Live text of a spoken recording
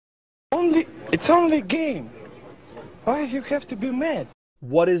It's only a game. Why you have to be mad?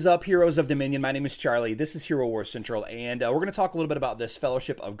 What is up, Heroes of Dominion? My name is Charlie. This is Hero Wars Central, and we're going to talk a little bit about this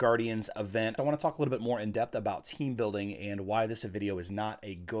Fellowship of Guardians event. I want to talk a little bit more in depth about team building and why this video is not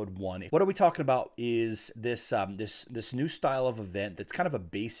a good one. What are we talking about is this this new style of event that's kind of a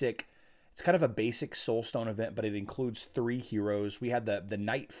basic. It's kind of a basic Soulstone event, but it includes 3 heroes. We had the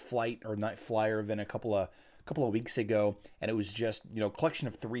Night Flight or Night Flyer event a couple of weeks ago, and it was just, you know, a collection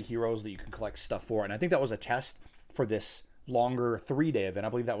of 3 heroes that you can collect stuff for. And I think that was a test for this longer 3-day event. I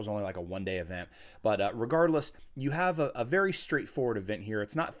believe that was only like a 1-day event. But regardless, you have a very straightforward event here.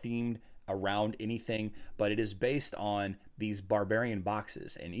 It's not themed around anything, but it is based on these barbarian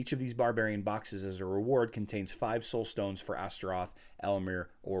boxes, and each of these barbarian boxes as a reward contains 5 soul stones for Astaroth, Elmir,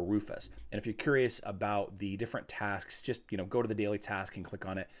 or Rufus. And if you're curious about the different tasks, just, you know, go to the daily task and click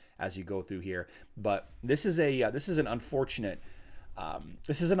on it as you go through here. But this is an unfortunate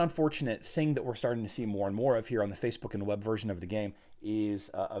thing that we're starting to see more and more of here on the Facebook and web version of the game is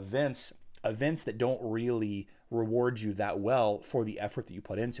events that don't really reward you that well for the effort that you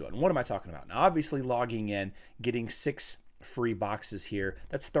put into it. And what am I talking about? Now, obviously, logging in, getting 6 free boxes here,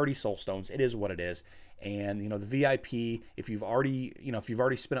 that's 30 soul stones. It is what it is. And, you know, the VIP, if you've already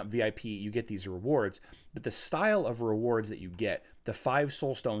spent up VIP, you get these rewards. But the style of rewards that you get, the 5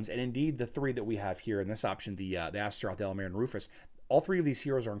 soul stones, and indeed the 3 that we have here in this option, the Astaroth, Elmir, and Rufus, all 3 of these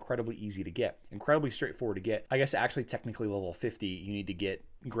heroes are incredibly easy to get, incredibly straightforward to get. I guess actually technically level 50, you need to get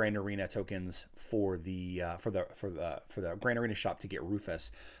Grand Arena tokens for the Grand Arena shop to get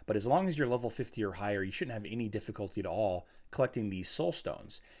Rufus. But as long as you're level 50 or higher, you shouldn't have any difficulty at all collecting these soul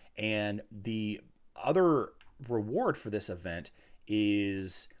stones. And the other reward for this event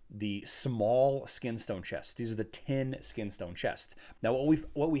is the small skinstone chests. These are the 10 skinstone chests. Now,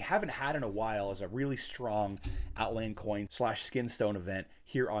 what we haven't had in a while is a really strong Outland coin / skinstone event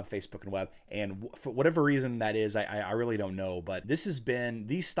here on Facebook and web. And for whatever reason that is, I really don't know. But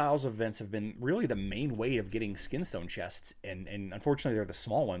these styles of events have been really the main way of getting skinstone chests. And unfortunately, they're the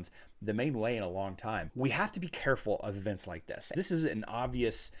small ones, the main way in a long time. We have to be careful of events like this. This is an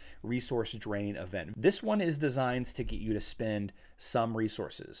obvious resource drain event. This one is designed to get you to spend some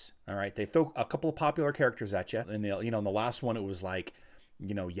resources. All right, they throw a couple of popular characters at you, and in the last one it was like,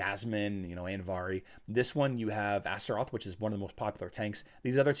 you know, Yasmin, you know, Anvari. This one you have Astaroth, which is one of the most popular tanks.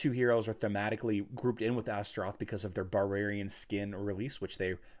 These other 2 heroes are thematically grouped in with Astaroth because of their barbarian skin release, which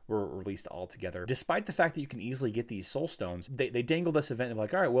they were released all together. Despite the fact that you can easily get these soul stones, they dangle this event and they're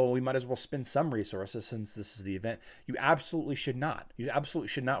like, all right, well, we might as well spend some resources since this is the event. You absolutely should not. You absolutely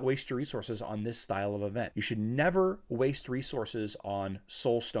should not waste your resources on this style of event. You should never waste resources on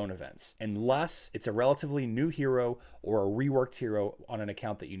soul stone events unless it's a relatively new hero or a reworked hero on an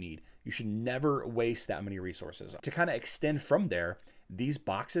account that you need. You should never waste that many resources. To kind of extend from there, these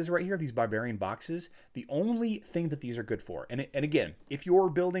boxes right here, these barbarian boxes, the only thing that these are good for, and again, if you're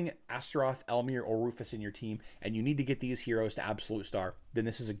building Astaroth, Elmir, or Rufus in your team and you need to get these heroes to absolute star, then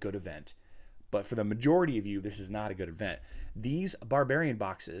this is a good event. But for the majority of you, this is not a good event. These barbarian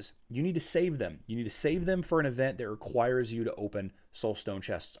boxes, you need to save them. You need to save them for an event that requires you to open soulstone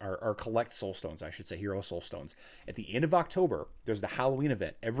chests, or collect soulstones, I should say, hero soulstones. At the end of October, there's the Halloween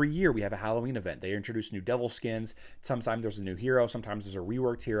event. Every year we have a Halloween event. They introduce new devil skins. Sometimes there's a new hero. Sometimes there's a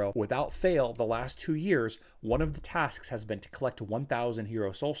reworked hero. Without fail, the last 2 years, one of the tasks has been to collect 1,000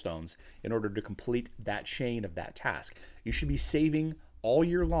 hero soulstones in order to complete that chain of that task. You should be saving all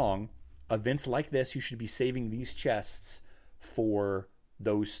year long. Events like this, you should be saving these chests for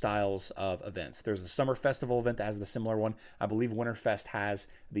those styles of events. There's the Summer Festival event that has the similar one. I believe Winterfest has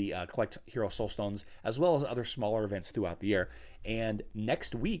the Collect Hero Soulstones, as well as other smaller events throughout the year. And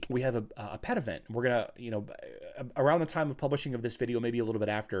next week, we have a pet event. We're going to, you know, around the time of publishing of this video, maybe a little bit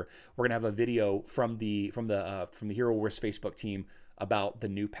after, we're going to have a video from the Hero Wars Facebook team about the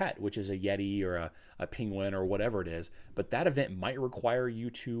new pet, which is a Yeti or a penguin or whatever it is. But that event might require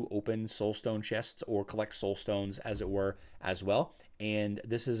you to open soulstone chests or collect soulstones, as it were, as well. And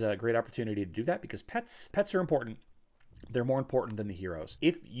this is a great opportunity to do that because pets are important. They're more important than the heroes.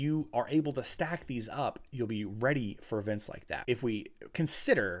 If you are able to stack these up, you'll be ready for events like that. If we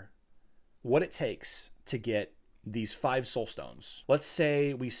consider what it takes to get these 5 soul stones, let's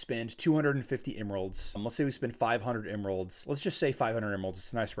say we spend 250 emeralds. Let's say we spend 500 emeralds. Let's just say 500 emeralds.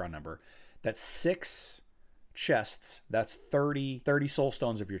 It's a nice round number. That's 6 chests. That's 30 soul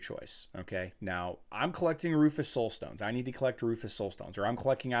stones of your choice. Okay. Now I'm collecting Rufus soul stones. I need to collect Rufus soul stones, or I'm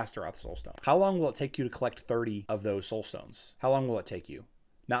collecting Astaroth soul stones. How long will it take you to collect 30 of those soul stones? How long will it take you?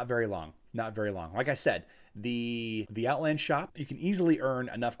 Not very long. Not very long. Like I said, the Outland shop, you can easily earn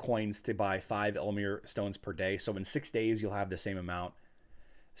enough coins to buy 5 Elmir stones per day. So in 6 days, you'll have the same amount.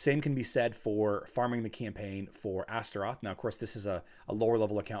 Same can be said for farming the campaign for Astaroth. Now, of course, this is a lower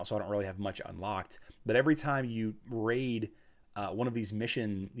level account, so I don't really have much unlocked. But every time you raid one of these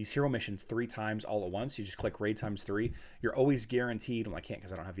hero missions 3 times all at once, you just click raid times 3. You're always guaranteed. Well, I can't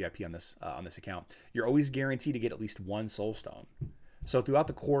because I don't have VIP on this account. You're always guaranteed to get at least 1 soul stone. So throughout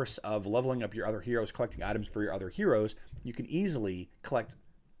the course of leveling up your other heroes, collecting items for your other heroes, you can easily collect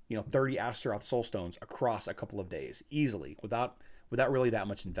 30 Astaroth soul stones across a couple of days easily without really that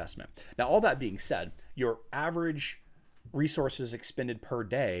much investment. Now, all that being said, your average resources expended per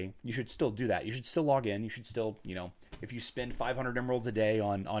day, you should still do that. You should still log in. You should still, if you spend 500 emeralds a day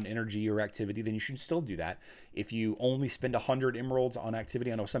on energy or activity, then you should still do that. If you only spend 100 emeralds on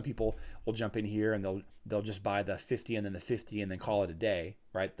activity, I know some people will jump in here and they'll just buy the 50 and then the 50 and then call it a day,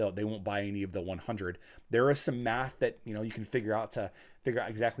 right? They won't buy any of the 100. There is some math that you can figure out to figure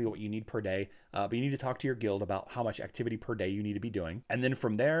out exactly what you need per day, but you need to talk to your guild about how much activity per day you need to be doing, and then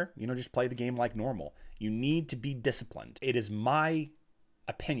from there, just play the game like normal. You need to be disciplined. It is my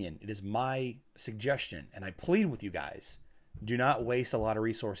opinion, it is my suggestion, and I plead with you guys, do not waste a lot of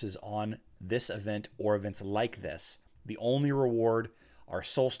resources on this event or events like this. The only reward are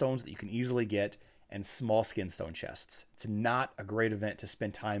soul stones that you can easily get and small skin stone chests. It's not a great event to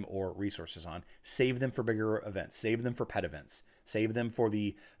spend time or resources on. Save them for bigger events. Save them for pet events. Save them for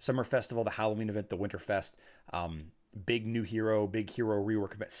the summer festival, the Halloween event, the winter fest, big hero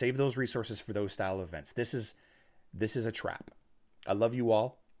rework event. Save those resources for those style of events. This is a trap. I love you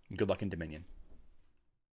all. Good luck in Dominion.